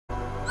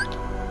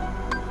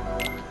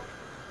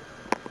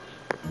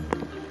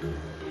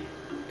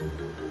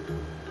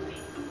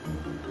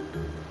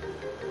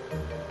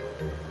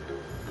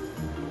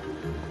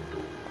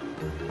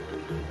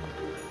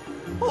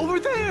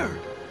there!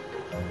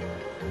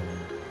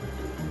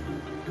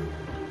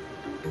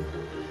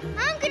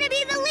 I'm gonna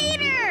be the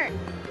leader!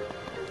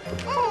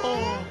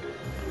 Oh.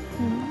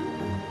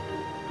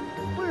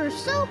 We're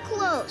so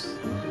close.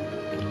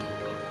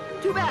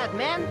 Too bad,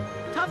 man.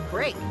 Tough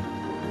break.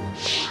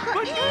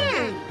 But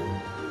hey!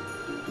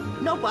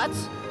 No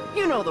buts.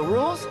 You know the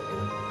rules.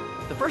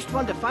 The first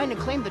one to find and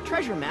claim the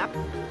treasure map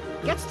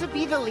gets to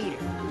be the leader.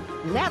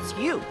 And that's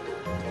you.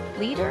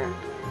 Leader?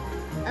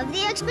 Of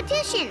the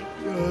expedition.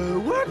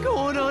 We're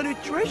going on a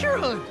treasure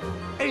hunt.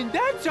 And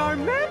that's our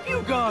map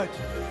you got.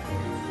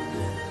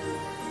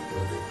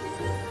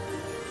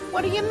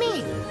 What do you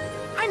mean?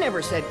 I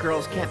never said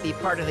girls can't be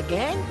part of the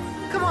gang.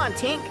 Come on,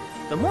 Tink.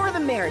 The more the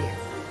merrier.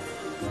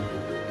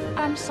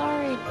 I'm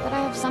sorry, but I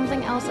have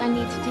something else I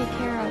need to take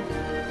care of.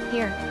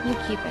 Here, you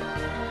keep it.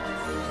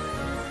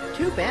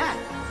 Too bad.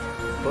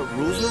 But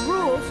rules are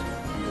rules.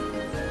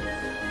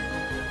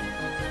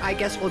 I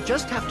guess we'll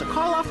just have to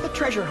call off the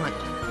treasure hunt.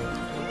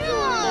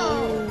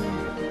 No!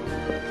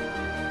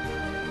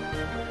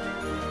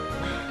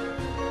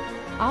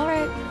 All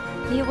right,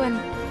 you win.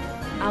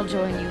 I'll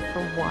join you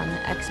for one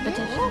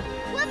expedition.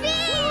 Whoopee!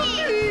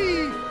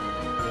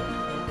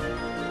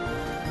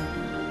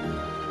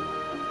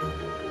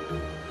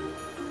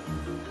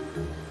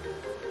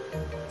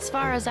 As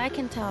far as I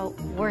can tell,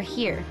 we're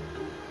here.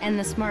 And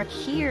this mark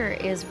here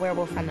is where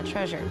we'll find the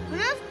treasure.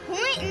 Enough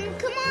pointing.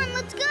 Come on,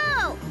 let's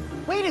go.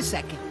 Wait a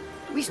second.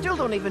 We still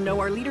don't even know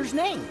our leader's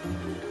name.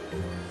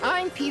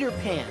 I'm Peter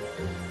Pan.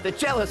 The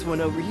jealous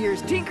one over here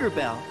is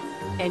Tinkerbell.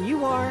 And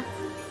you are?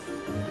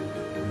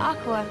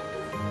 Aqua.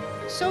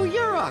 So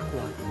you're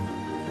Aqua.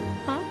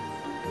 Huh?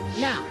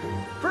 Now,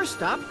 first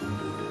stop,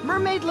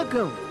 Mermaid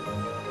Lagoon.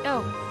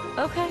 Oh,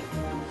 okay.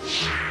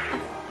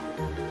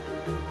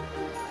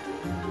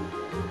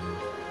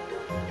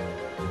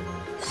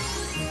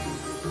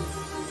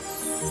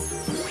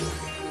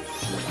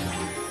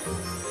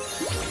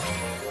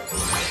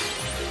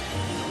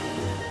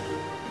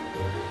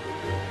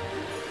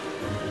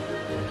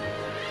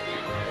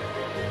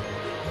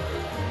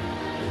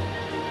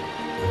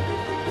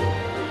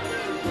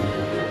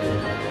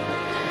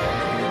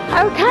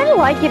 I would kind of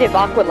like it if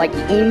Aqua, like,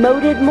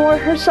 emoted more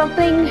or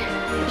something.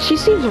 She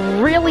seems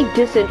really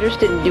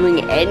disinterested in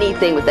doing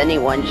anything with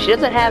anyone. She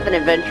doesn't have an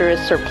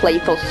adventurous or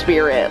playful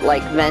spirit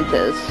like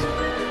Ventus.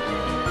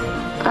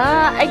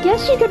 I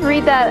guess you could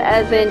read that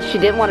as in she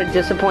didn't want to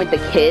disappoint the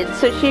kids,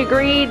 so she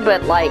agreed,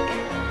 but, like,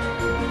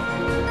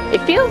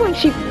 it feels like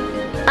she,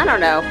 I don't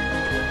know.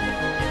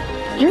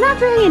 You're not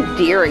very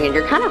endearing and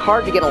you're kind of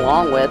hard to get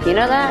along with, you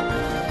know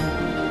that?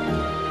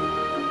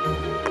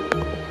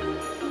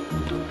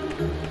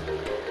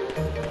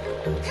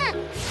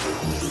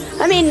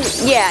 I mean,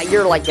 yeah,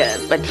 you're like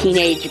a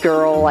teenage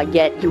girl. I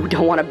get you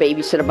don't want to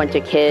babysit a bunch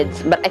of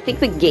kids, but I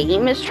think the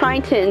game is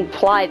trying to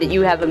imply that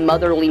you have a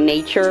motherly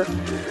nature.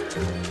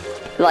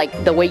 Like,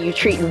 the way you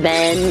treat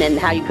them and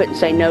how you couldn't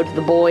say no to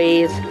the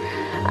boys.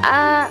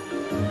 I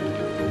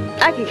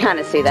can kind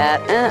of see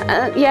that.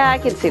 Yeah, I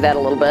can see that a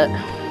little bit.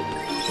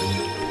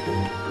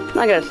 I'm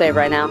not gonna save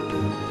right now.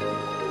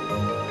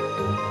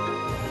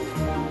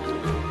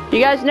 You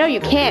guys know you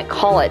can't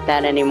call it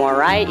that anymore,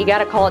 right? You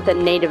gotta call it the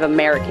Native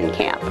American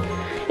camp.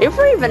 If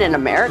we're even in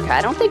America,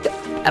 I don't...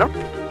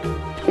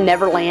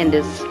 Neverland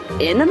is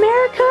in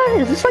America?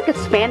 Is this like a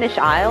Spanish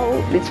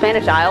Isle? The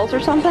Spanish Isles or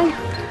something?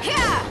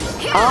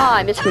 Ah,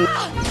 I missed the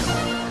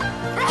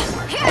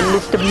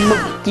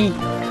monkey.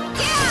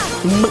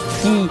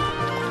 Monkey.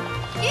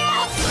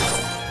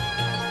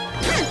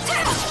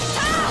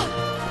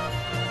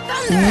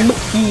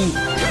 Monkey.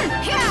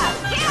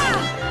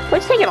 Well,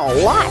 it's taking a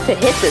lot to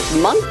hit this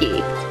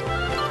monkey.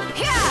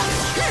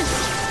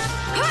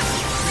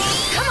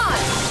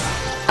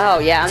 Oh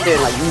yeah, I'm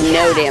doing like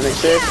no damage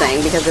to this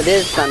thing because it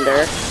is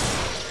thunder.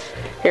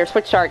 Here,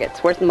 switch targets.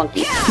 Where's the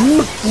monkey?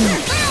 Monkey.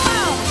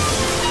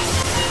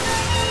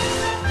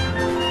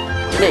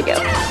 There you go.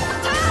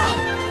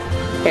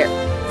 Here.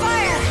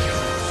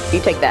 You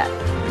take that.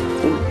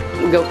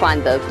 Go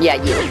find the... Yeah,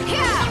 you.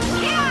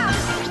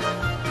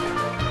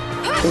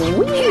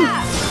 Whee!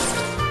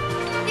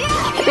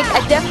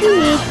 I definitely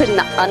need to put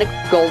on a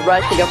gold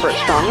rush to go for a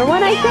stronger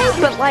one, I think,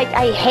 but like,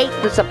 I hate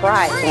the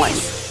surprise one.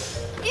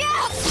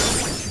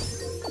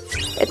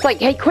 It's like,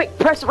 hey, quick,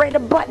 press a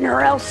random button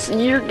or else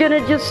you're gonna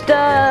just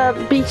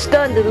be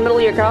stunned in the middle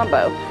of your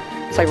combo.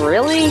 It's like,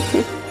 really?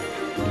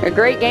 A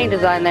great game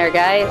design there,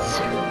 guys.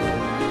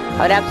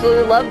 I'd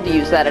absolutely love to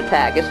use that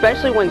attack,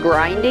 especially when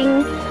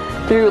grinding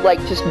through like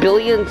just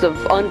billions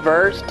of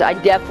unversed. I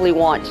definitely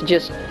want to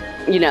just,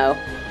 you know,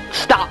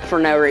 stop for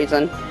no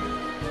reason.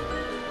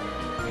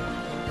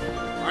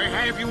 I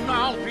have you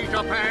now,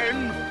 Peter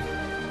Pan.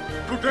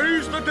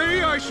 Today's the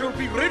day I shall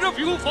be rid of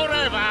you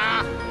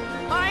forever.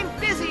 I'm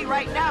busy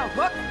right now,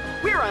 Hook.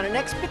 We're on an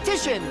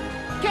expedition.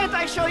 Can't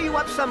I show you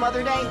up some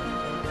other day?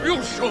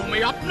 You show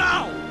me up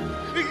now.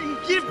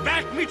 Give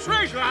back me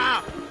treasure.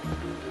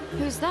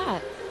 Who's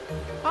that?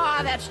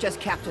 Ah, that's just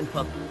Captain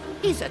Hook.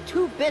 He's a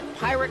 2-bit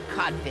pirate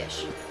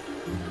codfish.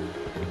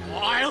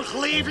 I'll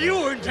cleave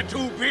you into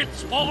 2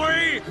 bits,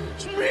 boy!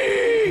 It's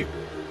me!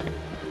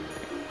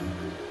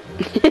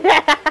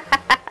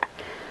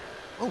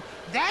 Oh,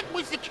 that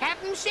was the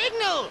captain's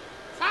signal!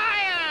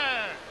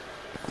 Fire!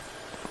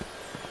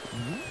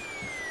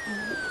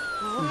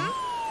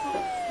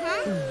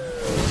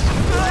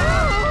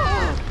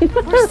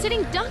 We're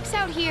sitting ducks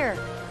out here.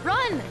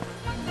 Run!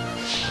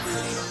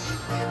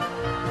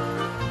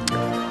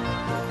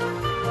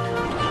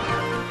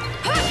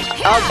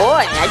 Oh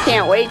boy, I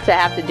can't wait to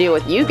have to deal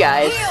with you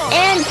guys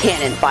and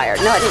cannon fire.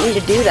 No, I didn't need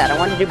to do that. I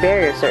wanted to do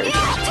barrier surge.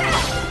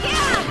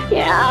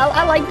 Yeah,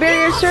 I like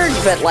barrier surge,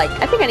 but like,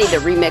 I think I need to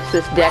remix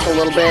this deck a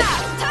little bit.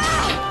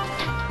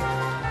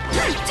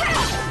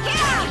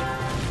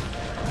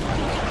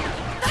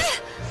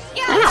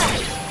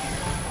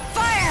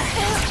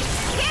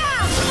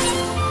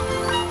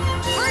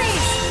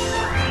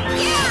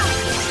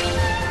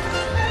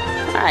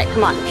 Alright,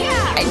 come on.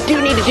 I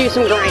do need to do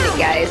some grinding,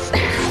 guys.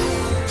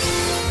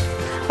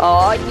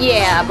 Oh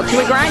yeah, but can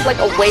we grind like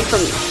away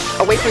from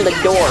the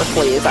door,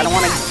 please? I don't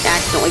want to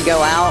accidentally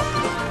go out.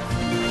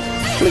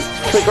 Can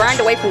we grind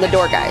away from the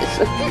door, guys?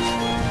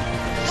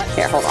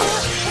 Here, hold on.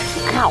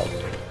 Ow.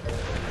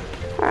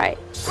 Alright.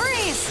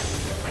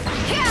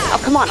 Oh,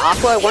 come on,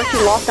 Aqua, weren't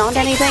you locked onto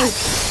anything?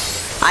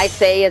 I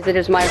say as it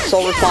is my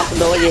sole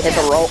responsibility to hit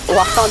the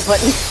lock on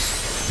button.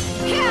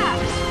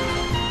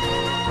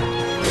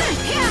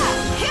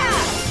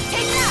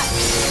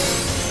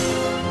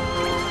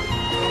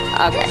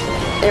 Okay,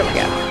 there we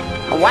go.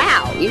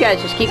 Wow, you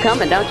guys just keep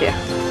coming, don't you?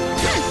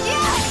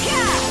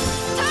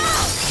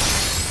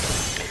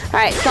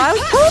 Alright, so I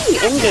was told the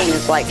endgame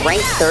is like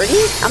rank 30.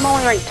 I'm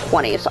only rank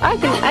 20, so I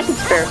can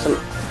spare some.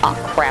 Oh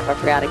crap, I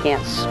forgot I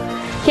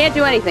can't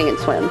do anything in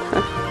swim.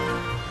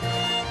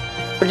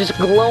 We're just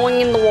glowing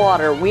in the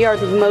water. We are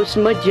the most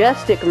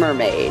majestic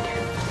mermaid.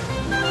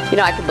 You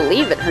know, I could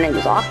believe it. Her name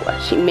is Aqua.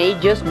 She may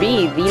just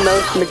be the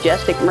most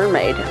majestic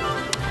mermaid.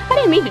 I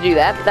didn't mean to do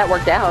that, but that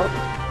worked out.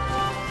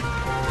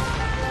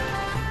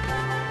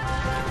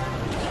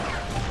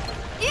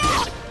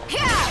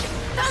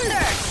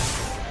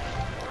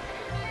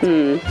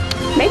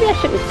 Maybe I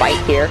shouldn't fight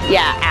here.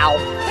 Yeah, ow.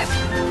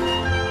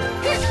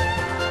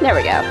 There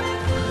we go.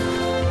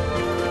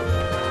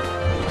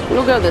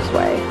 We'll go this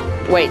way.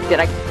 Wait, did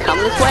I come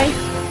this way?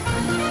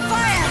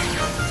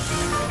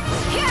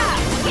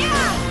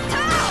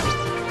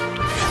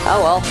 Oh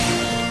well.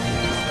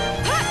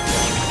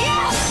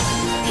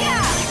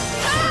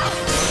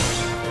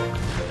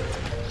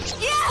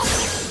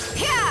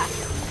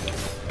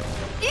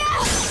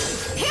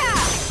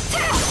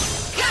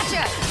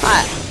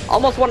 I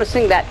almost want to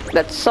sing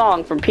that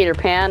song from Peter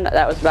Pan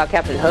that was about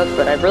Captain Hook,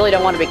 but I really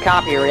don't want to be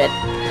copyrighted.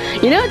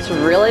 You know what's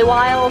really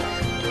wild?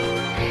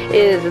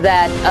 Is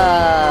that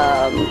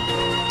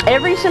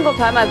every single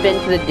time I've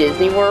been to the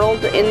Disney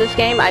World in this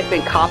game, I've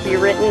been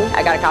copywritten.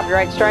 I got a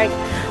copyright strike,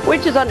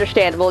 which is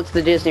understandable. It's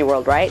the Disney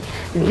World, right?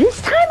 This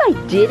time I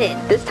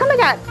didn't. This time I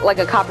got like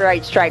a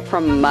copyright strike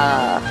from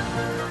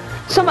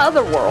some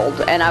other world,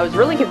 and I was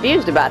really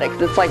confused about it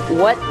because it's like,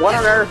 what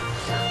on earth?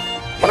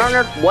 What on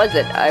earth was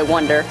it? I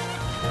wonder.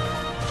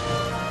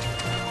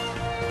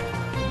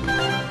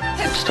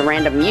 Just a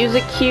random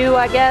music cue,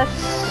 I guess.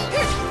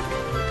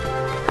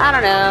 I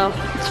don't know.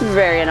 It's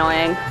very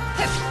annoying.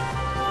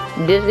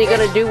 Disney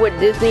gonna do what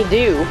Disney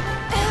do.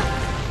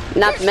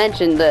 Not to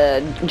mention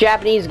the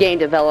Japanese game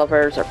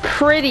developers are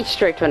pretty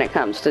strict when it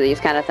comes to these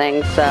kind of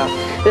things, so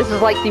this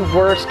is like the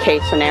worst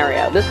case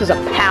scenario. This is a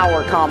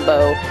power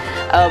combo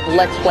of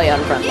Let's Play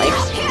Unfriendly.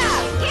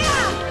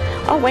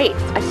 Oh wait,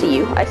 I see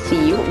you. I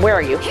see you. Where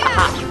are you?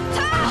 Aha!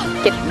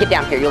 Get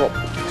down here, you little.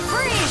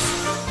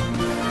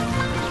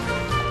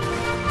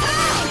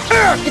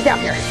 Get down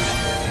here!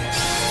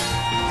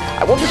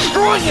 I will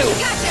destroy you!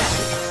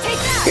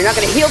 You're not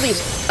gonna heal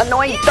these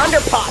annoying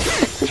thunderpots!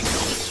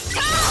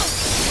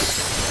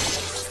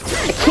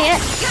 I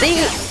can't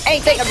see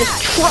anything, I'm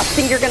just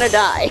trusting you're gonna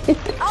die.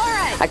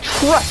 I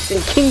trust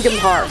in Kingdom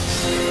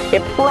Hearts.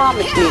 It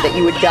promised me that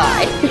you would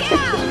die.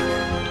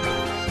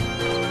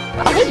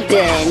 Oh, hey,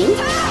 Benny.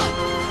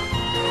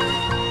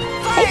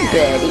 Hey,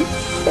 buddy.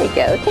 There you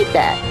go, take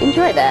that.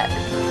 Enjoy that.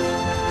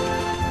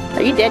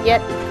 Are you dead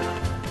yet?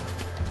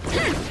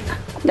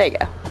 There you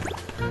go.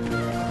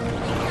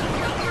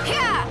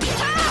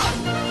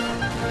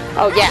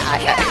 Oh yeah,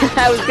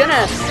 I was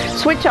gonna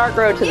switch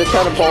Argro to the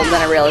totem pole, and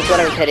then I realized what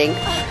I was hitting.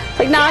 It's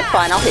like, nah, it's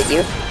fine, I'll hit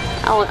you.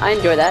 I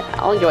enjoy that.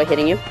 I'll enjoy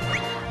hitting you.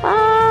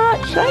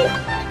 Should I?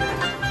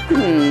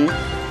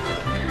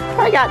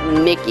 I got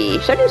Mickey.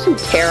 Should I do some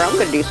Terra? I'm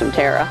gonna do some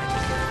Terra.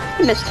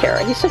 I miss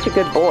Terra. He's such a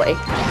good boy.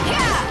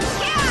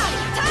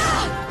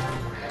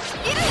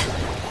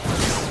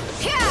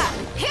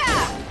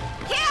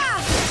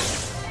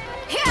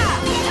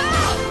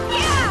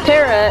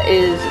 Terra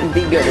is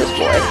the goodest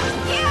boy.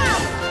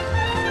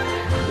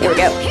 Here we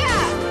go.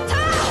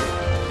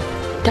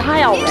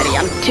 Die already,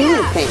 I'm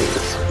doing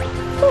things.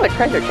 Oh, a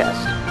treasure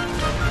chest.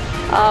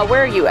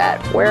 Where are you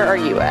at? Where are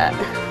you at?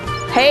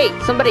 Hey,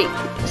 somebody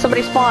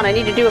spawn, I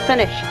need to do a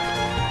finish.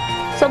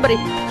 Somebody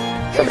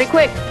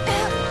quick.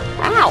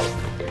 Ow.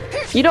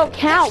 You don't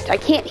count. I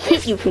can't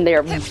hit you from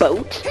there,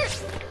 boat.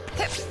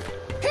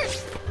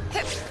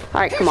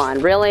 Alright, come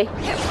on, really?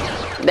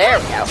 There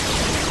we go.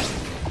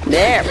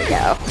 There we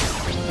go.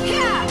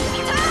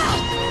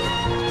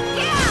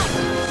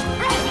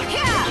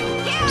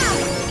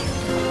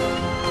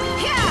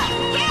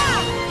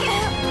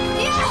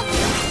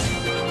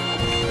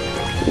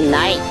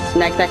 Nice.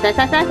 Nice.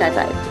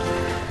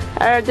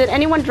 Did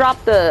anyone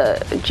drop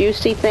the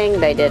juicy thing?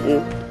 They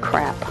didn't.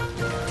 Crap.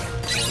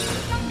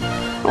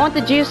 I want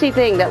the juicy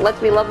thing that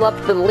lets me level up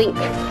the link.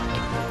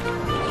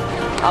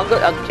 I'll go.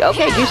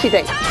 Okay, juicy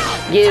thing.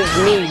 Give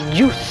me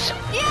juice.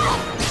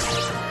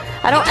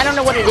 I don't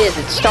know what it is.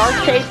 It's star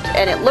shaped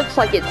and it looks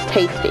like it's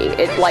tasty.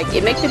 It's like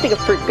it makes me think of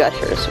fruit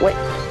gushers. Wait,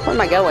 where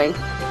am I going?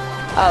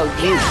 Oh,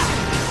 juice.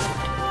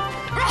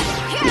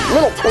 You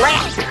little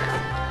brat.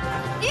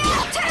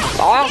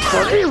 Oh,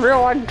 to be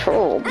real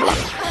untold.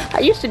 I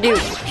used to do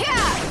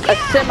a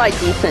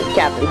semi-decent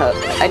Captain Hook.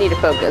 I need to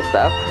focus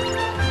though.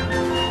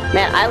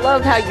 Man, I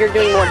love how you're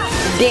doing more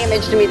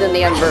damage to me than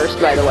the Unversed,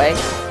 by the way.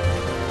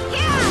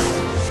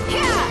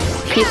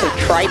 Piece of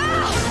tripe.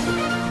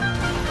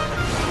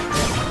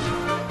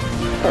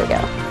 There we go.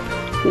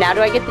 Now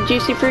do I get the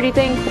juicy fruity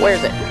thing? Where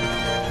is it?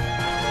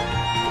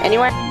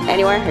 Anywhere?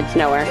 Anywhere? It's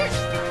nowhere.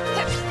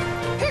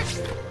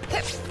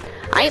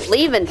 I ain't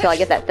leaving until I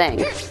get that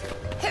thing.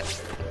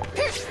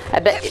 I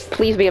bet,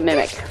 please be a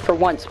mimic. For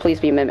once, please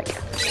be a mimic.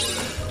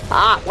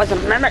 Ah, it was a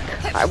mimic.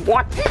 I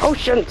want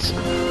potions.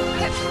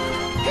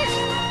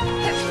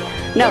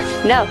 No,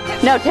 no,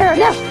 no, Tara,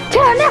 no!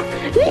 Tara, no!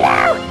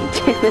 No!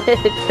 Damn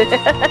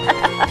it.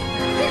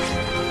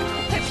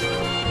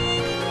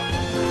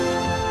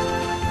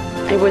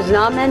 It was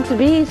not meant to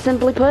be,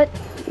 simply put.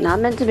 Not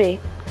meant to be.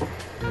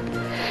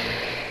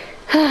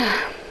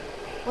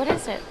 What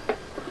is it?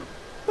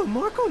 The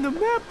mark on the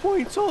map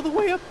points all the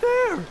way up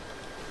there.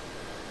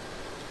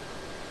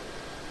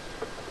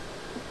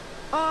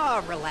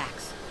 Ah,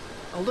 relax.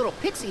 A little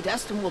pixie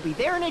dust and we'll be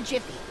there in a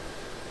jiffy.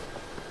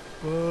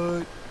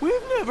 But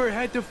we've never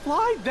had to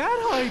fly that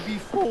high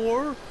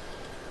before.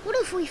 What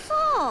if we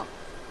fall?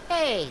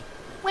 Hey,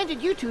 when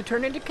did you two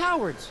turn into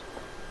cowards?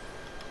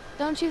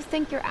 Don't you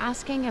think you're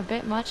asking a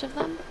bit much of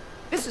them?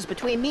 This is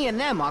between me and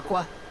them,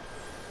 Aqua.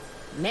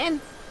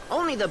 Men,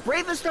 only the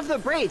bravest of the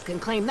brave can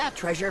claim that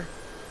treasure.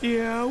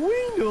 Yeah,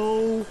 we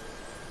know.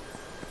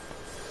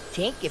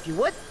 Tink, if you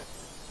would.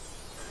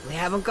 We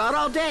haven't got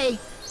all day.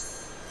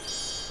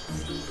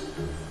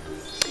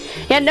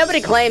 Yeah, nobody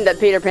claimed that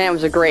Peter Pan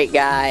was a great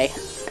guy.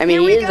 I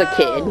mean, he is a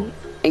kid,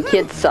 and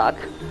kids suck.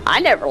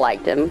 I never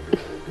liked him.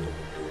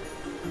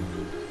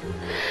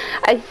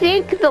 I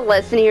think the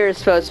lesson here is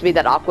supposed to be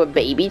that Aqua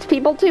babies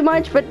people too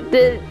much, but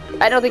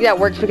I don't think that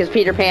works because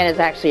Peter Pan is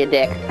actually a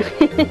dick.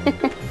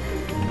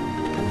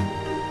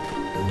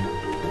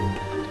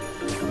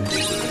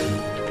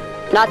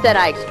 Not that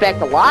I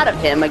expect a lot of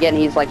him. Again,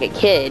 he's like a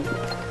kid.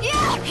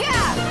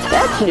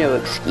 That's no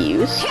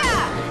excuse.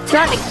 It's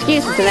not an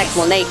excuse, it's an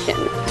explanation.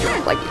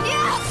 Like,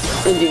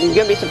 you're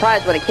gonna be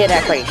surprised when a kid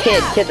acts like a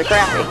kid. Kids are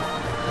crappy.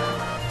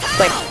 It's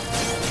like,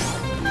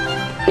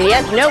 he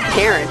has no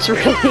parents,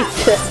 really,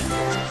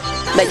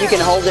 that you can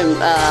hold him,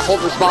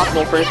 hold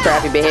responsible for his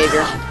crappy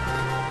behavior.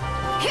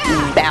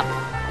 Bap.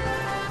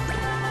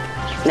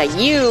 Now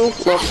you,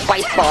 little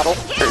spice bottle,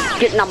 are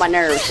getting on my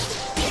nerves.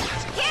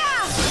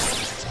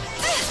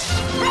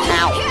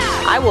 Ow.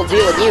 I will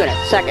deal with you in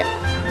a second.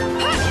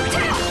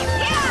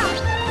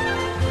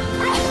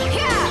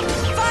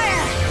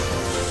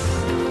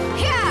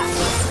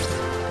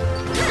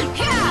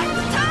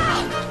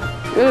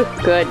 Ooh,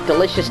 good.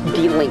 Delicious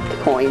D-Link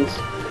coins.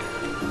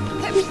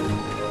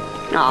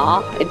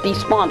 Aw, it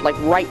despawned like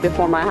right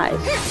before my eyes.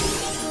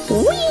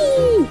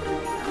 Whee!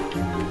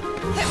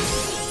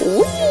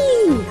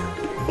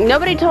 Whee!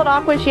 Nobody told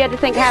Aqua she had to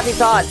think happy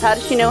thoughts. How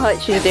does she know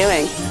what she's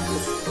doing?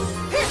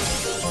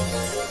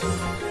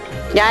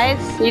 Guys,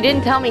 you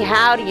didn't tell me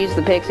how to use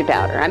the pixie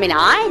powder. I mean,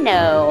 I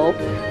know,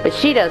 but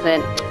she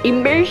doesn't.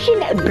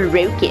 Immersion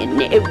broken.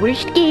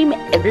 Worst game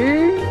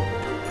ever.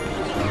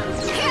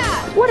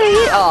 What are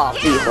you? Oh,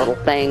 these little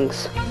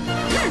things.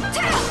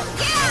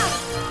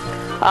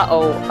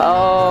 Uh-oh.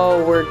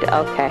 Oh, we're...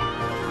 Okay.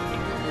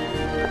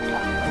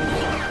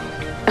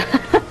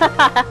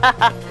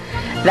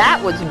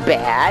 That was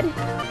bad.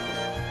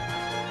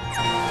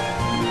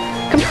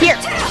 Come here.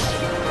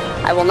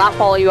 I will not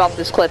follow you off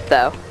this cliff,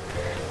 though.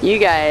 You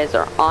guys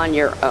are on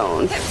your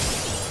own.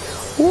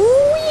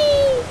 Whee!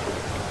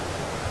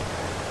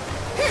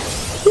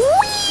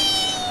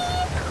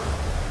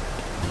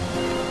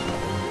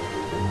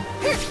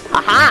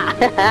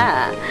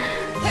 Aha!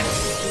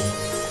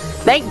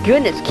 Thank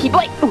goodness,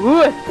 Keyblade.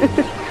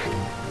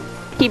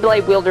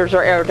 Keyblade wielders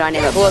are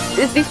aerodynamic. Look,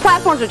 these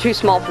platforms are too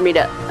small for me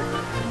to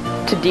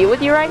deal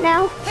with you right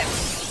now.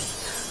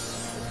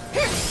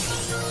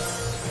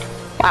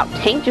 Wow,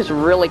 Tank just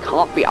really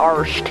can't be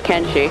arsed,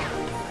 can she?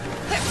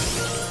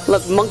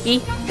 Look,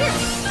 monkey.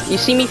 You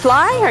see me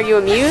fly? Are you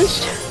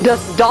amused?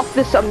 Doth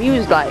this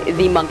amuse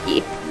the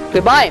monkey?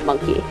 Goodbye,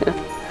 monkey.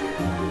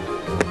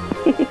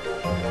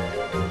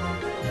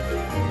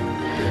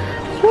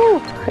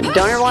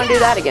 don't ever want to do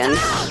that again.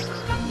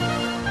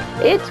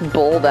 It's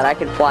bull that I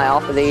can fly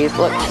off of these.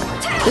 Look,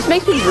 this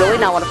makes me really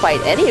not want to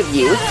fight any of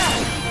you.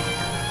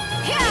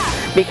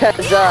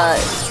 Because,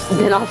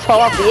 then I'll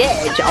fall off the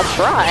edge. I'll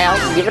try.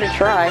 I'll give it a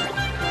try.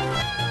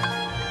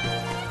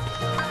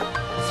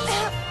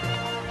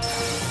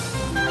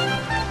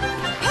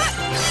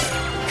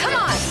 Come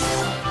on.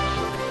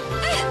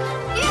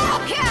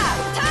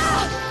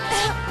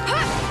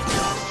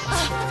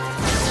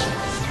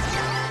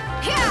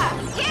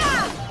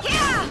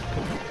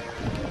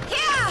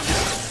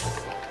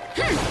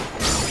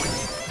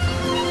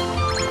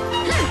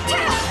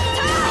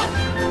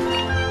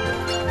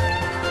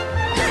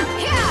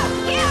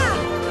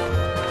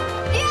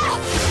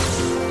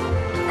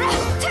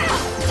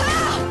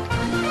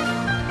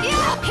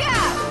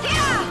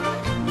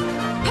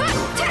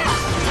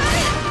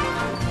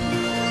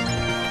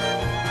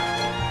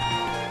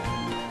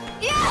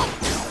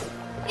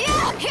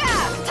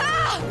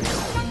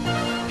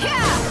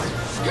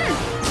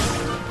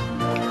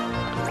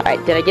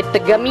 Alright, did I get the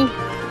gummy?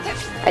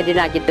 I did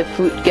not get the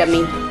fruit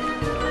gummy.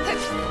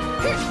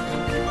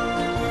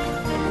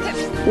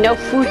 No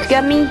fruit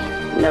gummy?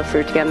 No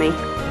fruit gummy.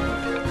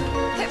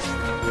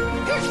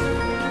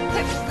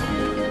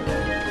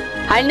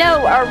 I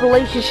know our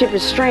relationship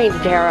is strained,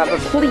 Tara, but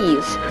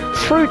please,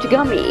 fruit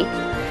gummy.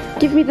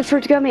 Give me the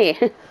fruit gummy.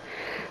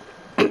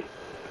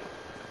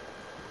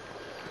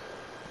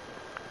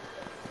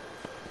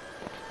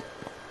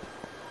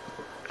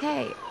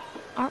 Hey,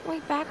 aren't we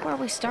back where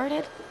we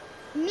started?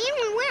 You mean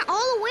we went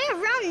all the way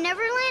around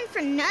Neverland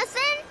for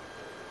nothing?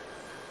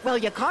 Well,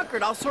 you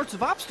conquered all sorts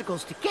of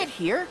obstacles to get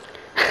here.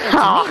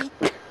 And to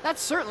me,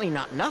 that's certainly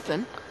not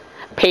nothing.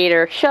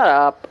 Peter, shut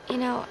up. You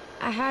know,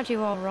 I had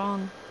you all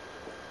wrong.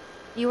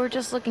 You were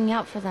just looking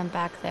out for them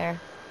back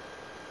there.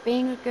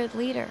 Being a good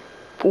leader.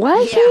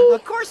 Was Yeah, he?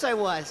 of course I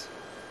was.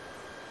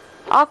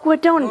 Aqua,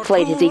 don't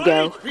inflate his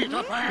ego. Right,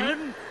 Peter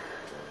Pan.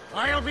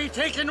 I'll be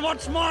taking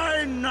what's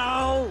mine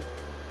now.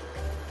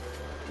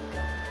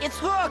 It's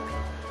Hook.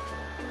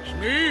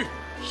 Me,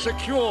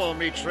 secure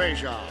me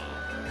treasure.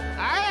 Aye,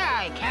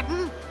 aye,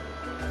 Captain.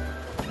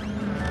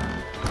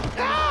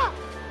 Ah!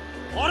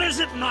 What is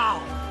it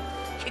now?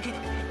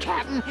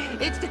 Captain,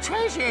 it's the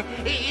treasure.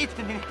 It's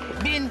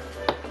been...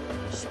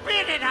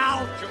 Spit it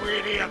out, you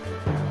idiot!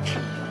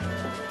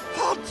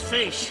 Hot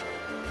fish!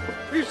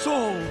 It's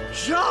all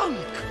junk!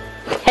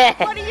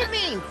 What do you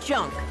mean,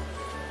 junk?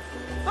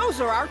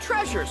 Those are our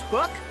treasures,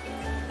 Hook.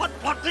 But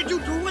what did you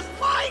do with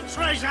my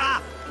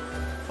treasure?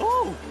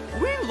 Oh,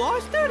 we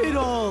lost it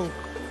all.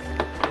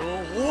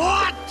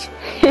 What?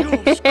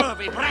 You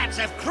scurvy brats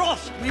have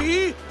crossed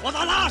me for the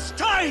last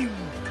time!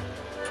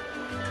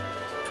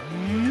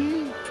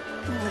 Hmm?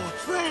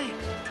 What's that?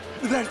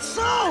 That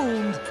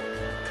sound!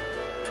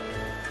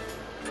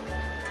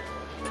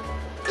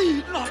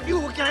 Not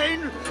you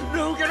again!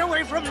 No, get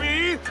away from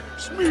me!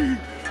 Smee,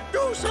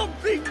 do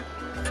something!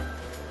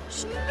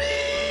 Smee!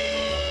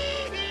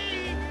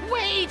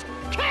 Wait,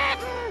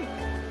 Captain!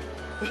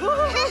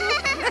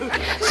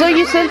 So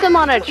you sent them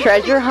on a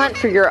treasure hunt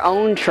for your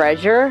own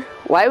treasure?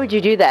 Why would you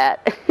do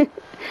that?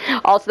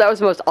 Also, that was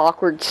the most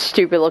awkward,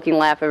 stupid-looking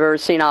laugh I've ever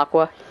seen,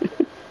 Aqua.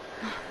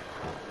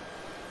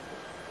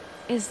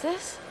 Is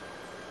this?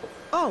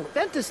 Oh,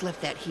 Ventus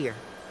left that here.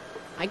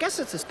 I guess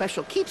it's a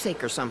special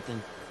keepsake or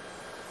something.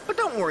 But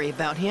don't worry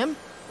about him.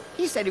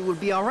 He said he would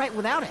be all right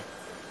without it.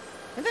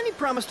 And then he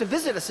promised to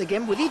visit us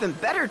again with even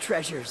better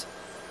treasures.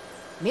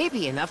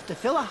 Maybe enough to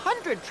fill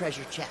 100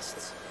 treasure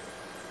chests.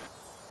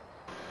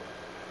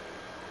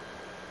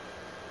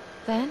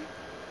 Then?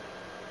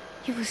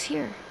 He was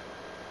here.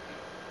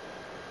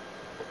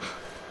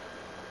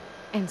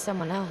 And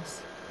someone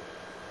else.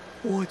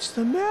 What's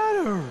the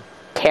matter?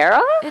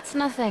 Tara? It's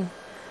nothing.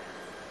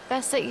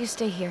 Best that you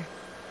stay here.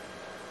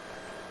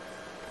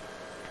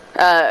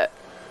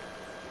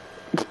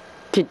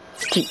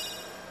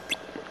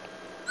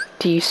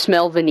 Do you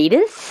smell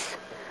Vanitas?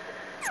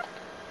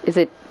 Is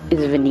it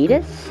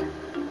Vanitas?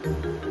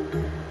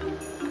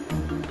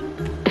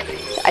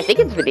 I think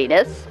it's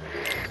Vanitas.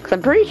 Because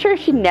I'm pretty sure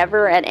she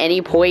never at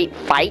any point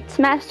fights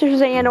Master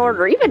Xehanort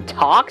or even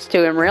talks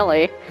to him,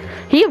 really.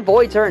 He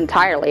avoids her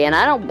entirely, and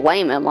I don't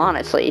blame him,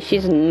 honestly.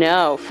 She's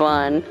no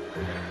fun.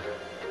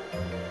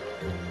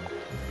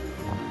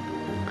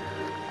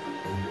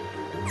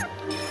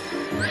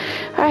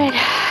 Alright,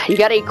 you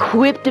got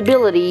equipped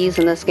abilities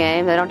in this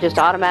game. They don't just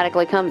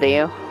automatically come to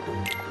you.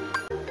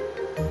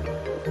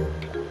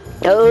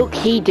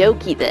 Okie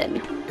dokie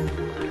then.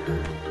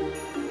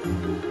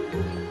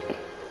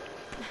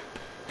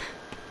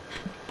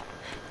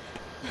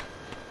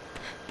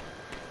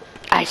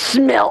 I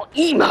smell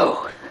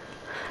emo.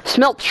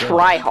 Smell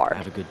try hard.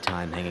 Have a good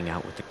time hanging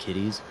out with the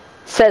kiddies.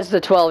 Says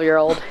the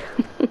 12-year-old.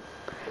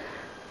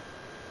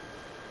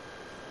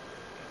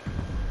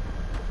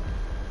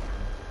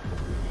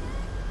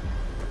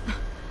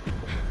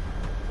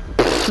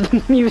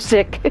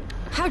 Music.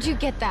 How'd you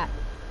get that?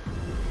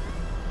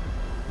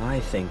 I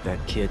think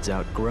that kid's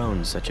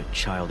outgrown such a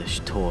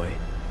childish toy.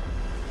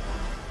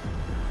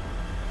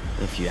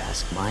 If you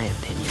ask my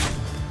opinion.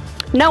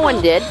 No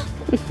one did.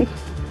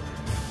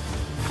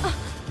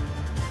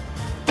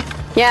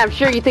 Yeah, I'm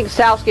sure you think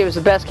Sasuke was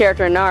the best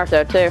character in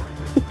Naruto, too.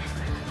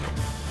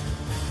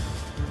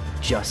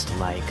 Just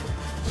like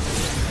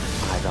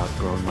I've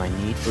outgrown my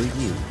need for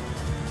you.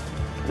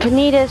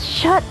 Benitez,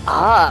 shut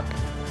up.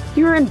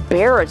 You're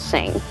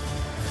embarrassing.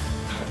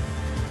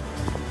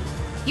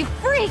 You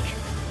freak!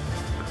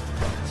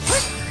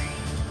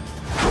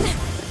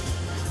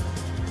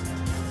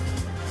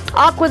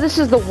 Aqua, this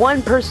is the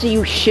one person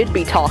you should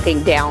be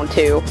talking down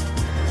to.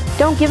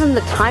 Don't give him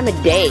the time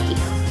of day.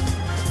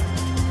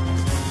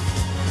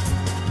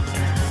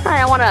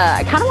 Alright,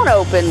 I kinda wanna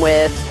open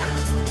with...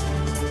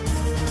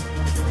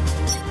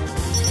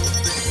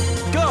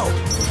 Go!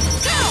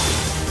 Go!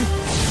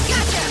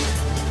 Gotcha!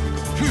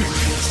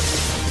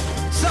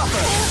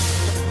 Suffer!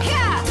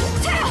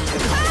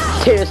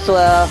 Too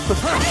slow.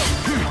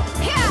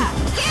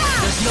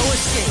 There's no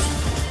escape.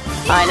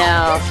 I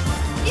know.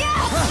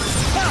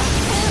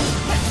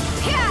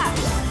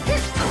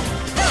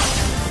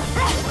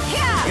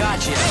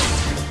 Gotcha.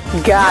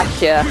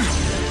 Gotcha.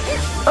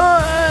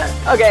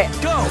 Okay.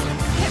 Go!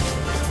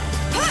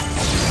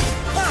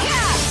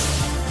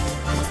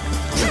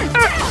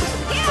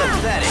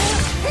 Pathetic.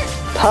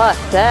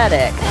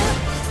 Pathetic.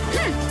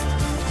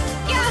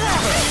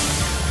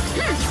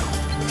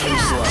 Too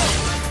slow.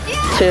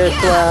 Too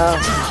slow.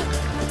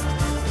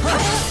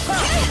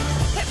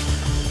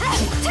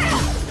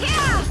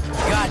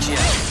 Gotcha.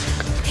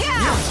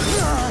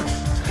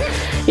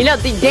 You know,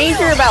 the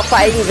danger about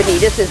fighting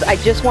Benitez is I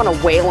just want to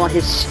wail on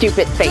his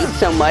stupid face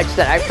so much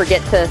that I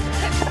forget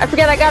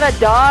I gotta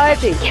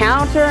dodge and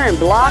counter and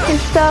block and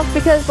stuff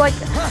because, like,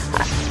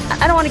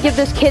 I don't want to give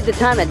this kid the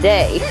time of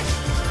day.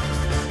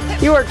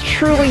 You are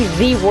truly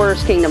the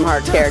worst Kingdom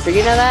Hearts character,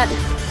 you know that?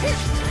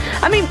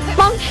 I mean,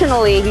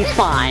 functionally, he's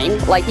fine.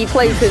 Like, he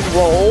plays his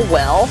role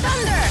well.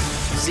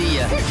 See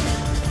ya.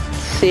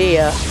 See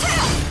ya.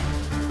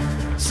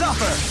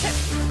 Suffer.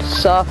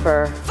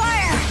 Suffer.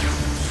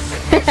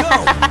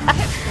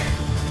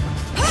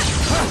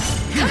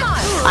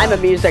 I'm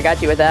amused I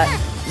got you with that.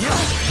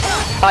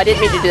 Oh, I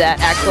didn't mean to do that,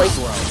 actually.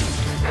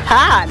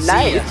 Ha!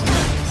 Nice.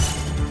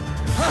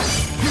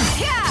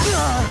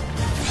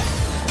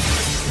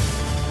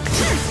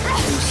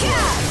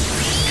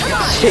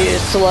 Too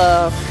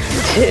slow.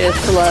 Too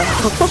slow.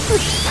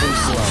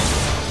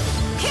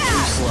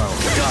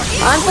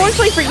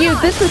 Unfortunately for you,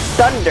 this is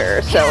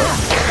Thunder, so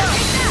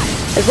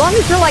as long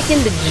as you're like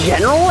in the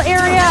general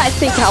area, I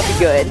think I'll be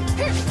good.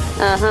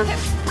 Uh-huh.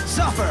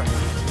 Suffer.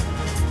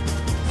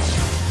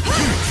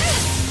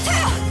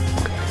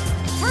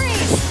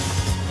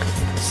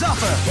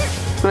 Suffer.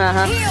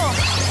 Uh-huh.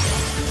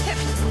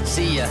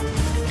 See ya.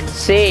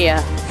 See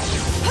ya.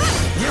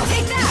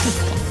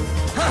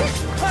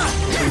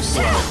 Too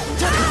slow.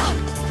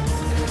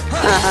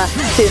 Uh-huh.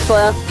 Too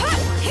slow.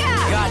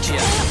 Gotcha.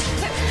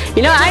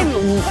 You know, I'm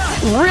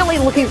really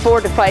looking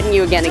forward to fighting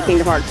you again in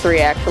Kingdom Hearts 3,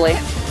 actually.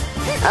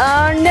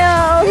 Oh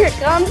no, here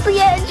comes the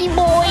edgy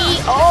boy!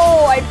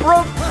 Oh, I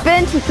broke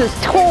Ventus's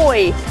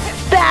toy!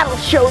 That'll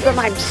show them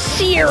I'm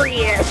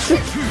serious!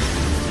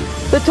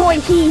 The toy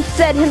he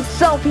said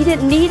himself he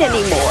didn't need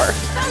anymore.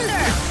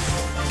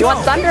 Thunder! You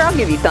want thunder? I'll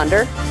give you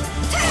thunder.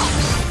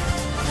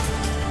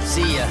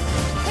 See ya.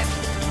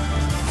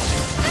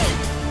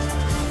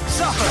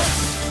 Suffer!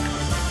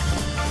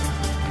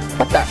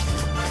 What the?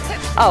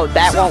 Oh,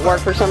 that won't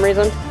work for some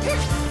reason?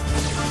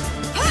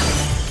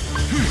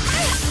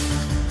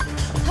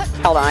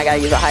 Hold on, I gotta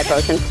use a high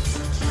potion.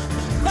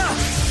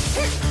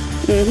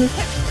 Mm-hmm.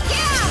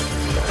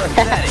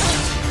 Pathetic.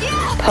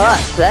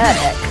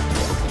 Pathetic.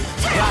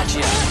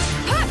 Gotcha.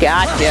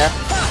 Gotcha.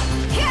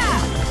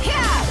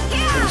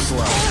 Too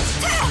slow.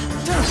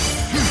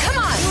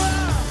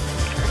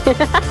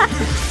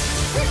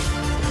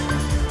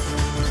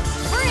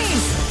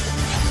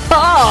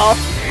 Oh,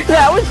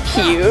 that was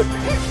cute.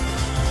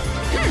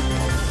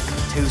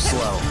 Too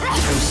slow.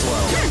 Too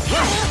slow.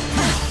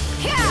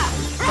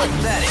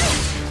 Pathetic.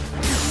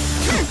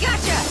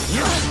 Gotcha.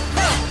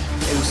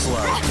 Too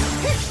slow.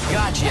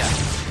 Gotcha.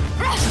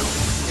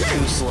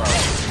 Too slow.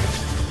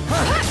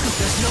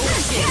 There's no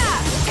escape.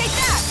 Take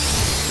that.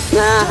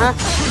 Uh-huh.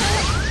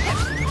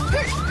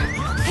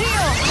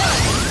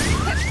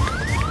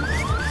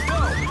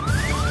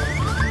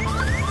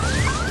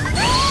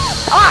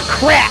 Oh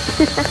crap!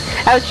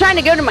 I was trying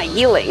to go to my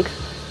healing.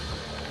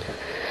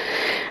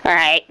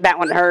 Alright, that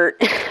one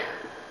hurt.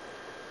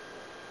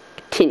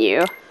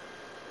 Continue.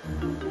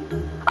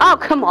 Oh,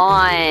 come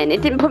on!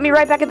 It didn't put me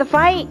right back at the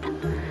fight?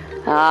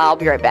 I'll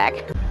be right back.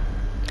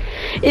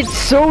 It's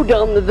so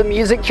dumb that the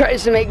music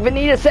tries to make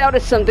Benitez out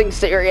as something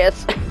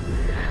serious.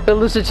 And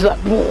listen to that.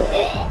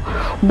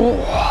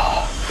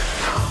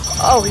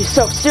 Oh, he's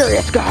so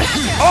serious, guys.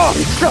 Oh,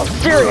 he's so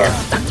serious.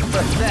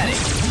 Pathetic.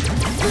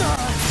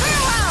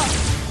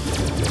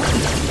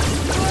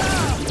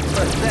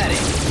 Pathetic.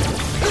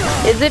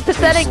 Is it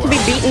pathetic to be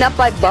beaten up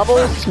by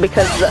Bubbles?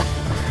 Because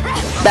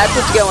that's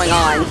what's going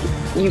on.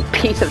 You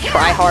piece of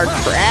try-hard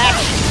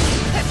trash.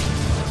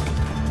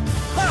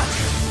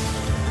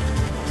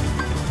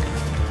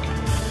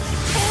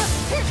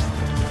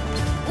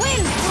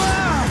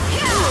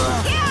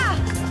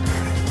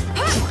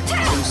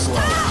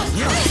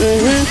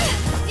 Pathetic.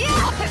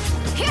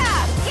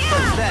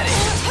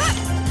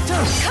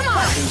 Come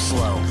on. Too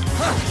slow.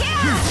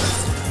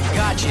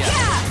 Gotcha.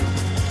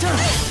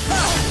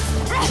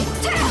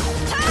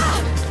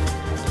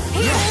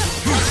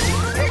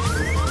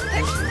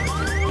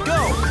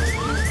 Go.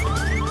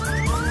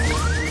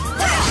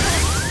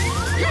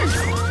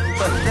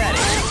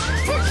 Pathetic.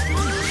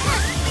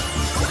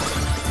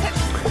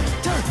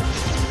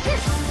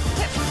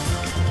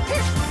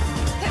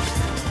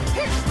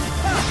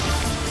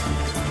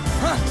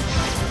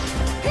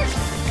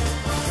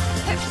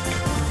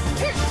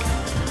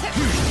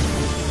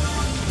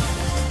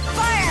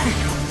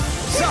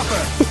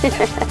 Suffer.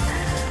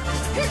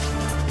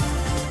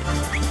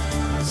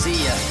 See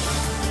ya.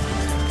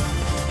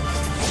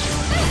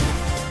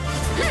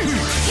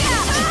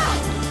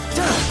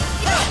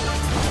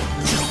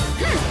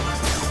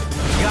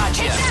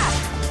 Gotcha.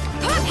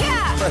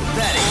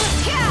 Pathetic.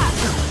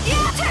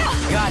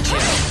 Gotcha.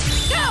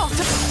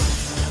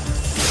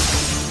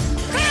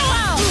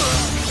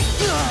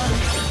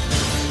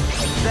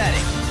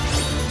 Pathetic.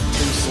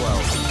 Too slow.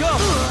 Go.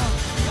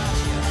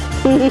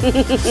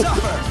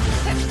 Suffer.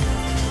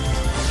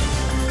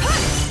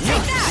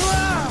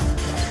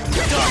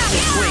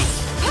 Darkness wait.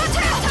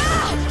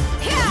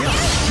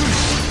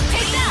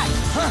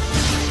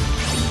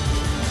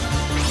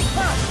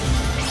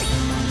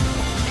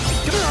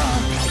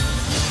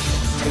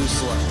 Too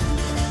slow.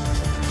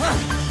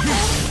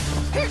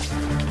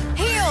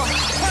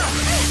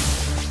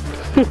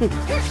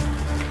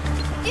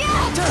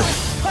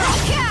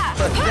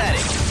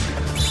 Pathetic.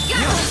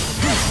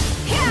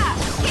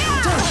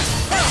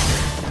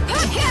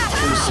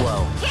 Too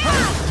slow.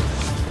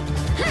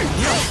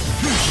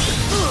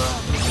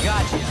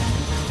 Gotcha.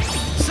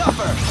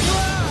 Suffer.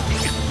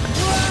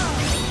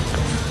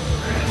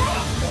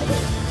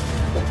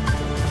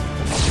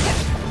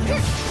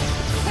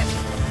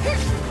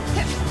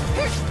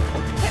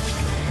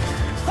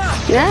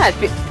 Yeah,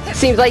 it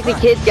seems like the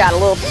kid got a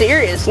little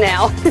serious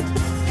now.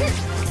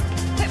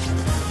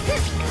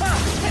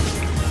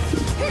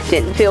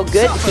 Didn't feel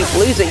good to keep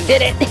losing,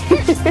 did it?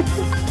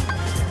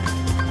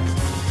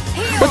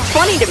 What's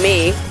funny to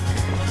me,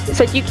 it's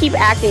like you keep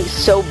acting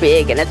so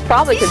big, and it's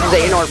probably because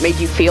Xehanort made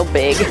you feel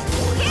big.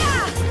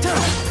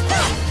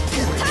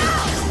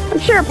 I'm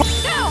sure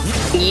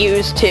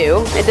used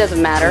to. It doesn't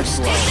matter.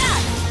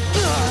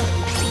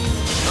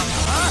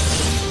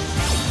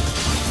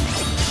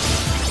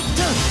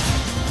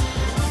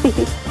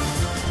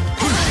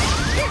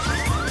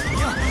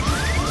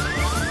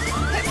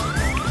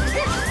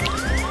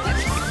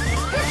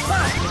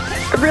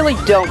 I really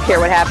don't care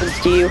what happens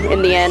to you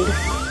in the end.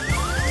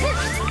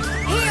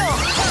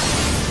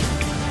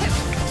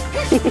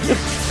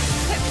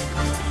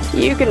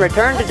 You can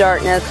return to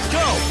darkness.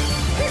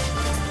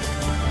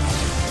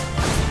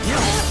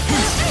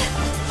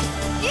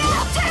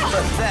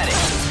 Pathetic.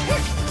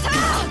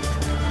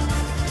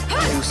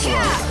 Too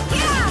slow.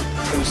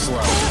 Too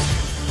slow.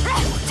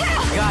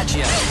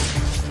 Gotcha.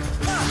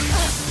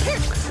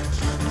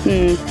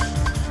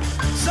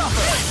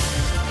 Suffer.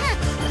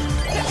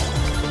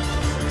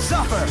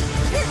 Suffer.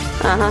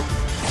 Uh-huh.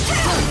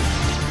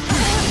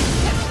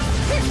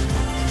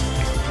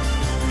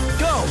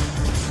 Go.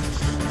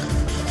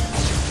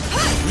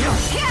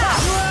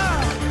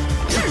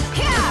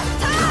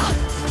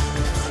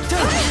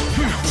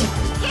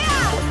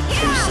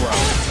 Too slow.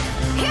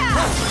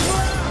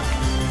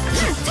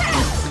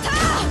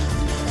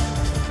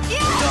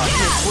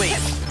 Darkness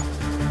wait.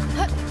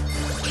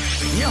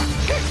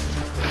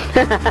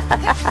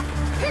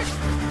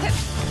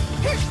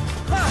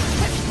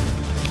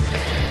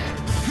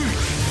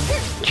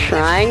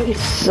 Trying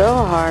so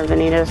hard,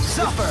 Vanitas.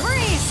 Suffer.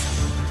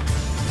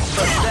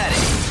 Pathetic.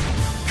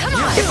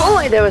 If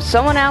only there was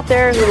someone out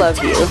there who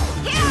loved you.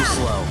 Too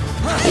slow.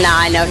 Nah,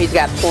 I know he's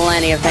got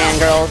plenty of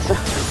fangirls.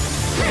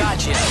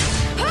 Gotcha.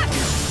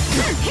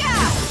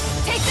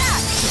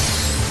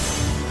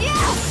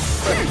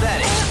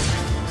 Pathetic.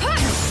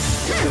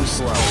 Too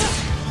slow.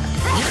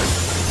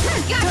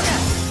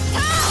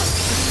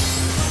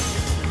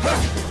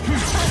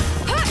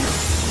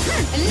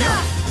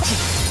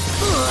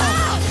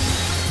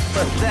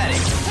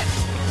 Pathetic.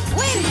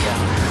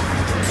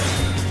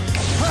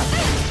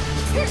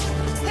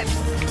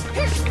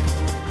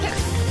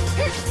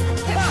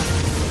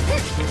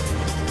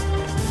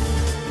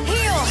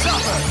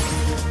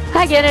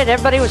 I get it,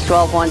 everybody was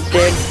 12 once, dude.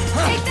 Too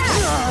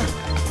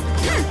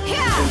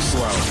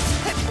slow.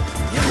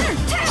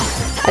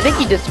 I think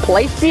he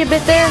displaced me a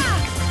bit there.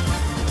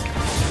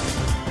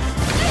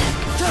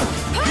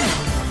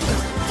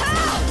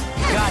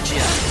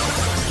 Gotcha.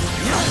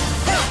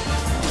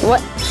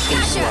 What?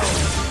 Too slow.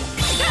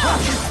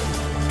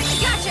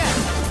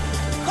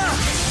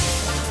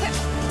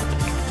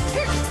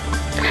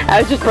 I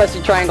was just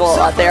pressing triangle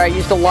out there. I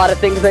used a lot of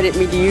things I didn't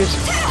mean to use.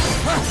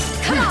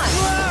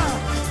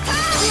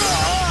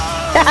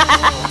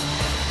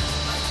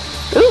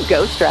 Ooh,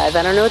 Ghost Drive.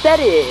 I don't know what that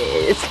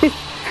is.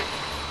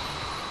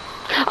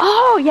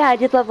 Oh, yeah, I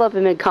did level up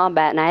him in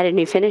combat, and I had a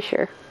new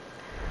finisher.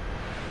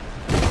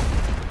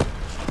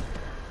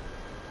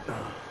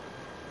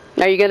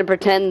 Are you gonna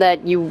pretend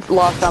that you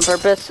lost on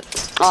purpose?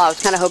 Oh, I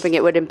was kind of hoping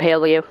it would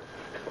impale you.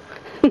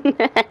 I've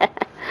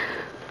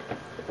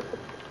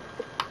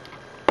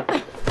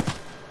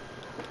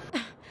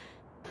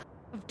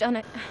done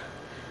it.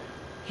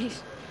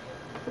 He's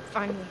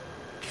finally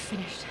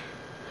finished.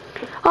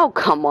 Oh,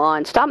 come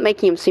on. Stop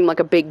making him seem like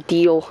a big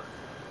deal.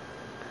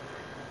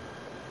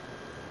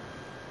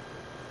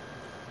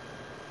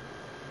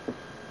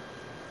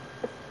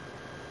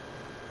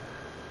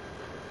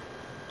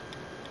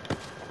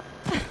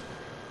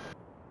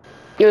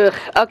 Ugh,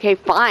 okay,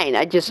 fine.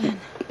 I just...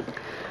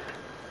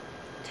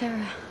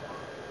 Tara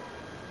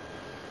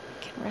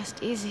can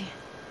rest easy.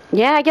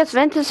 Yeah, I guess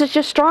Ventus is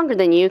just stronger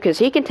than you, because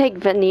he can take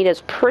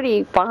Vanitas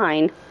pretty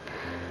fine.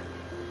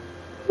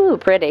 Ooh,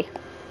 pretty.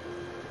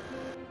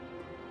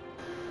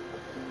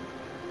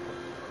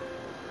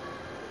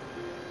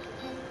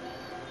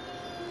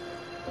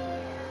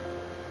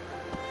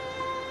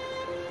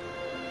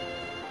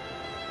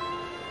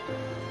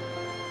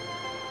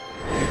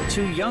 You're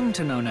too young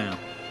to know now.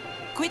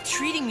 Quit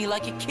treating me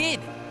like a kid.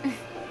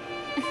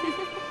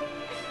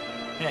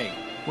 Hey,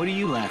 what are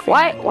you laughing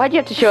at? Why'd you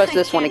have to show us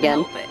this one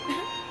again? Help it.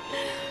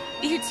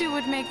 You two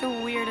would make the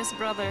weirdest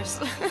brothers.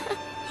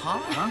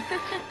 Huh?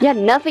 Yeah,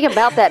 nothing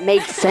about that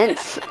made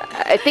sense.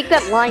 I think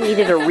that line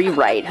needed a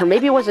rewrite, or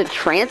maybe it wasn't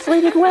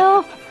translated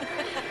well.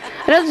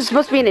 I know this is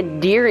supposed to be an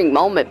endearing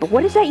moment, but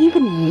what does that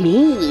even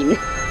mean?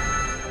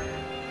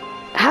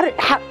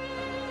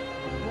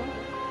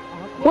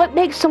 What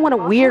makes someone a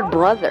weird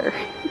brother?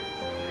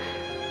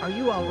 Are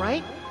you all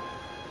right?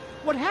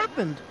 What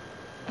happened?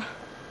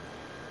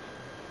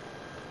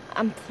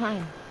 I'm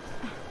fine.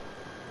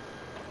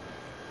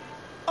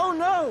 Oh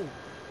no!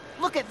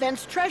 Look at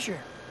Ven's treasure.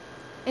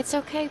 It's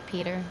okay,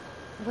 Peter.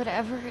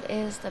 Whatever it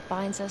is that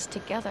binds us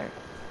together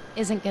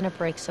isn't gonna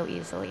break so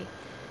easily.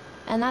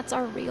 And that's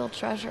our real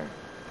treasure.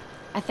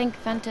 I think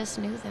Ventus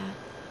knew that.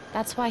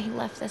 That's why he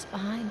left this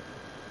behind.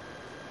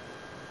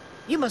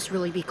 You must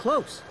really be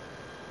close.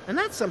 And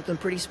that's something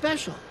pretty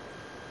special.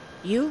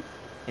 You,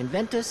 and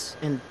Ventus,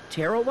 and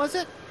Tara, was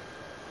it?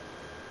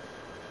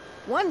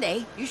 One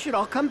day, you should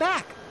all come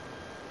back.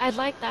 I'd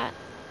like that.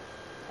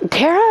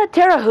 Tara?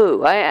 Tara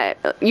who?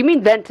 You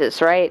mean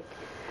Ventus, right?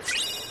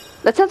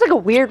 That sounds like a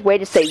weird way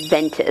to say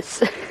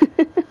Ventus.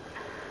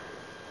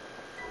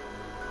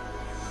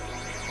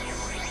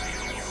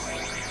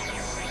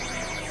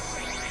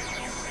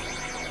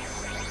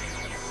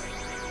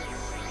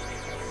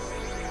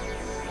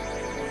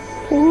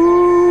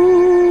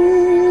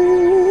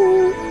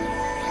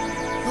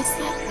 What's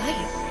that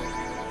light?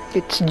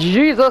 It's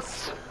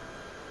Jesus.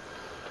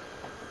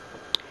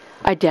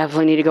 I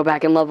definitely need to go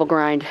back and level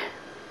grind.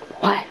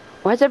 What?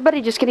 Why is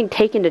everybody just getting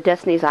taken to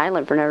Destiny's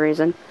Island for no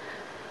reason?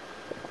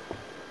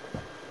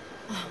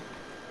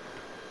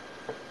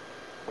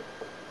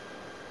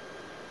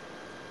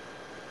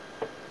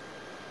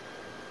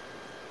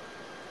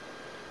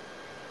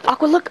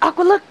 Aqua, look!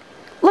 Aqua, look!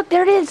 Look,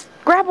 there it is!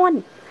 Grab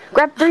one!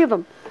 Grab 3 of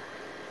them.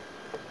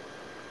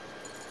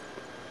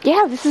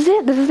 Yeah, this is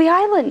it. This is the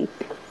island.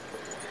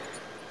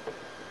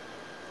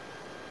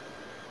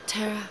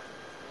 Tara.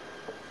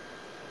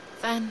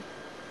 Ven.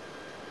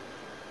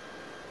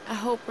 I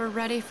hope we're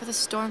ready for the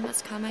storm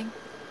that's coming.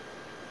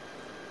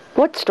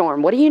 What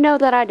storm? What do you know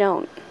that I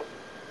don't?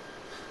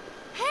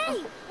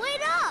 Hey,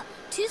 wait up!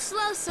 Too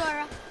slow,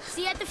 Sora.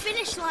 See you at the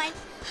finish line.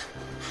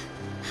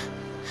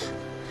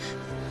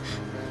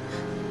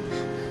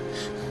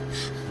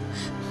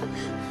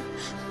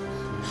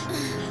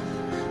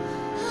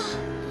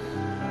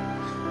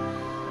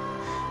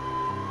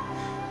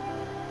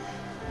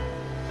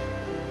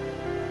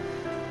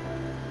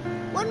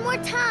 One more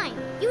time.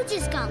 You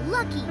just got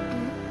lucky.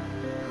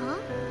 Huh?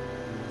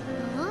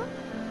 Huh?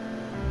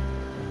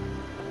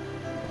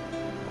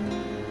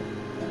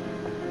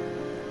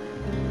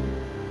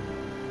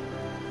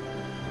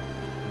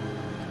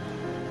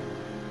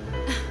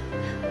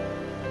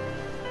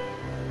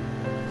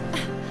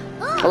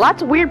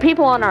 Lots of weird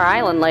people on our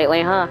island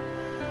lately, huh?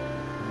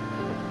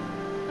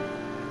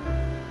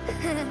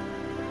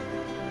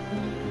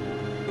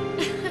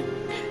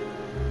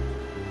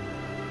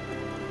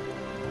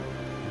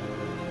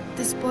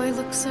 This boy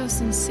looks so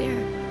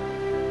sincere,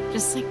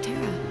 just like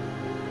Tara.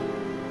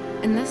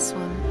 And this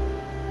one,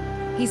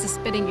 he's a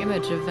spitting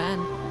image of Ven.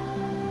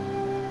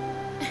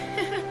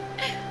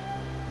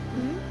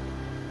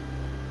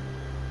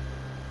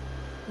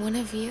 One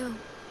of you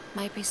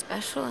might be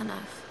special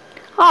enough.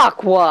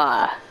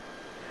 Aqua!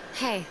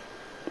 Hey,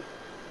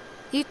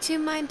 you two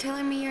mind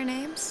telling me your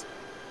names?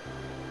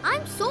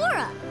 I'm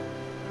Sora.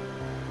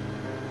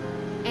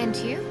 And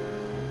you?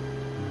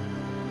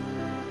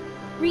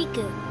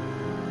 Riku.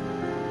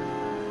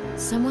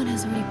 Someone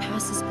has already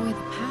passed this boy the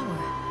power.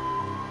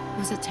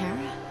 Was it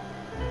Tara?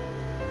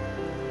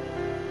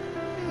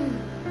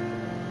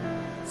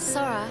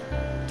 Sora,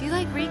 do you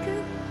like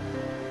Riku?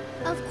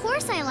 Of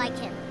course I like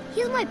him.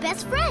 He's my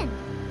best friend.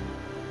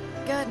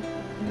 Good.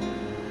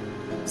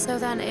 So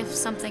then if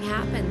something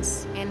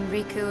happens and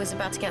Riku is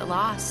about to get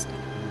lost,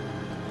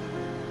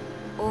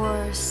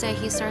 Or say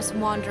he starts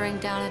wandering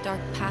down a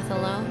dark path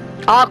alone.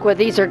 Aqua,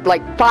 these are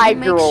like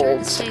 5-year-olds. Make sure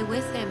to stay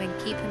with him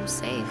and keep him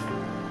safe.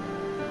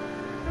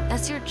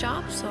 That's your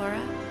job, Sora.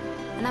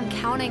 And I'm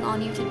counting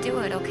on you to do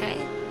it, okay?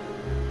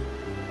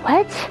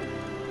 What?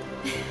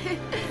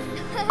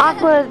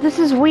 Aqua, this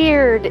is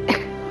weird.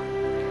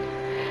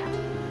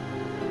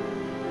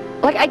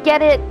 Like, I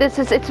get it, it's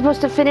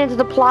supposed to fit into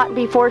the plot and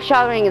be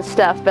foreshadowing and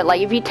stuff, but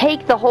like, if you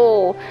take the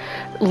whole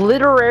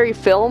literary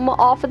film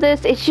off of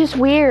this, it's just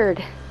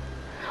weird.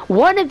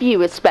 One of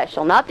you is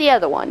special, not the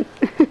other one.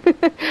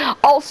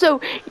 Also,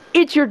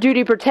 it's your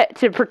duty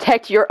to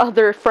protect your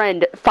other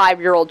friend,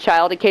 5-year-old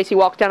child, in case he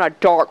walks down a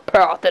dark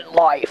path in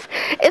life.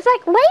 It's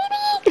like,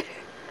 lady,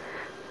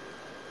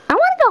 I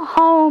want to go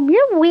home.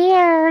 You're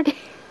weird.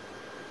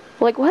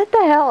 Like, what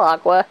the hell,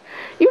 Aqua?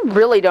 You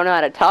really don't know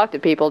how to talk to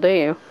people, do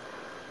you?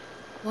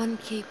 One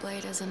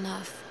Keyblade is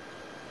enough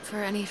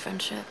for any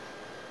friendship.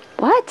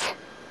 What?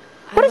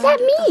 What does that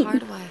mean? The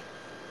hard way.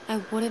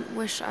 I wouldn't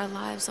wish our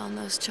lives on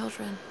those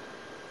children.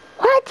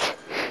 What?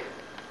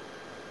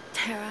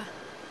 Terra,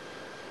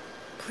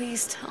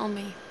 please tell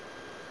me.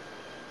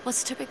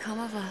 What's to become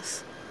of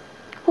us?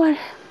 What?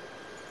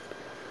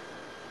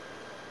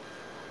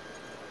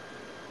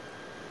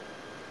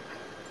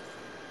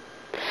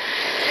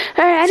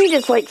 I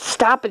need to, like,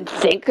 stop and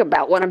think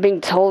about what I'm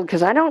being told,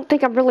 because I don't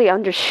think I'm really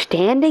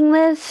understanding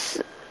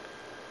this.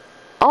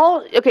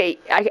 Okay,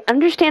 I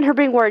understand her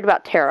being worried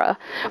about Terra,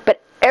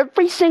 but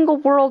every single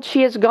world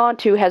she has gone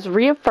to has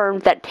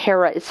reaffirmed that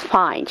Terra is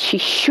fine. She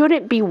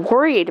shouldn't be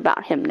worried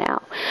about him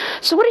now.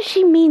 So what does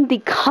she mean, the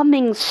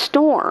coming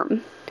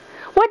storm?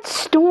 What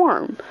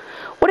storm?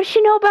 What does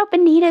she know about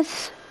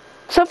Vanitas?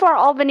 So far,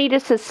 all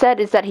Vanitas has said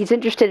is that he's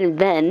interested in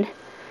Ven,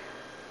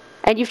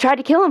 and you've tried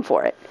to kill him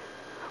for it.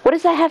 What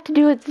does that have to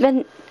do with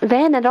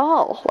Ven at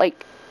all?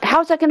 Like,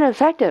 how's that going to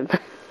affect him?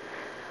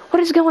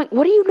 What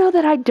do you know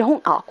that I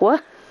don't,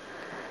 Aqua?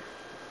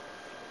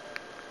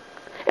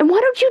 And why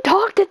don't you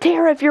talk to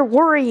Terra if you're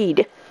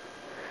worried?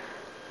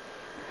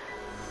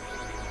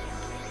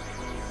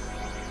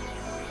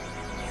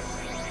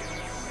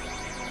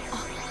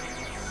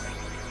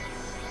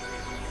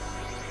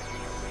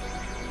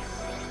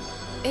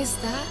 Is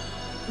that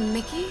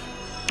Mickey?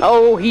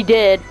 Oh, he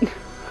did.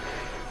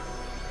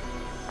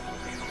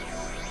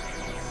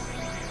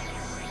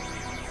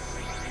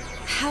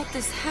 How'd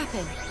this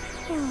happen?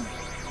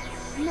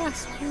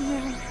 Master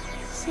Yan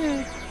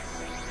said...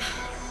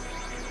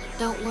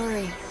 Don't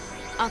worry.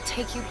 I'll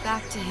take you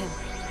back to him.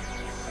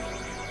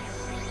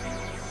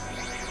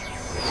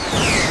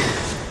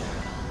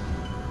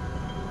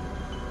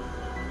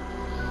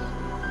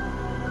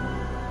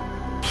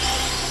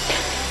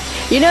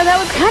 You know, that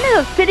was kind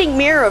of a fitting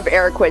mirror of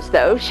Eriquis,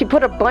 though. She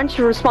put a bunch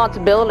of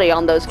responsibility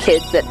on those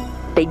kids that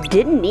they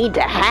didn't need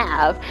to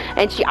have,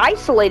 and she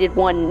isolated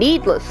one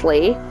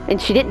needlessly,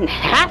 and she didn't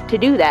have to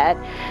do that,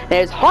 and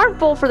it was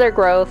harmful for their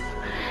growth.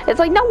 It's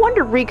like, no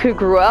wonder Riku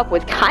grew up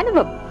with kind of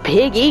a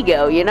big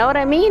ego, you know what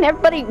I mean?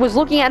 Everybody was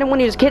looking at him when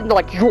he was a kid and they're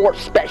like, you're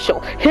special.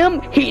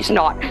 Him, he's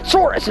not.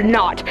 Sora's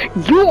not.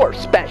 You're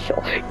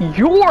special.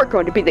 You're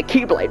going to be the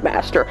Keyblade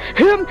Master.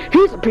 Him,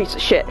 he's a piece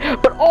of shit.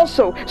 But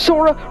also,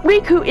 Sora,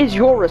 Riku is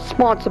your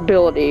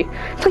responsibility.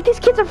 It's like, these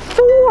kids are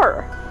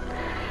 4.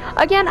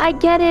 Again, I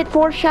get it,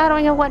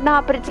 foreshadowing and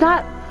whatnot, but it's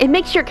not, it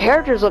makes your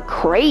characters look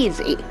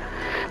crazy.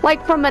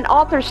 Like, from an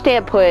author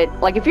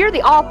standpoint, like, if you're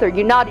the author,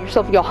 you nod to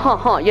yourself and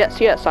go,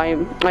 yes,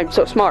 I'm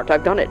so smart,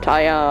 I've done it,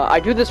 I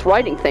do this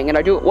writing thing, and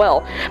I do it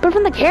well. But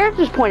from the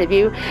character's point of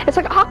view, it's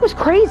like, Aqua's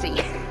crazy.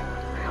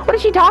 What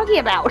is she talking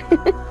about?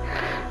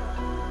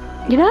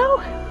 You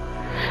know?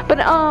 But,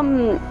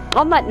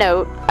 on that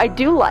note, I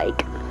do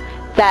like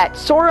that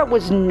Sora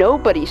was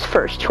nobody's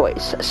first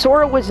choice.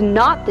 Sora was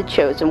not the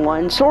chosen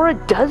one. Sora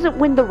doesn't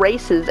win the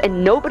races,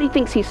 and nobody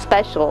thinks he's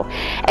special,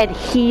 and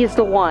he's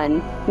the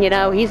one, you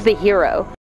know, he's the hero.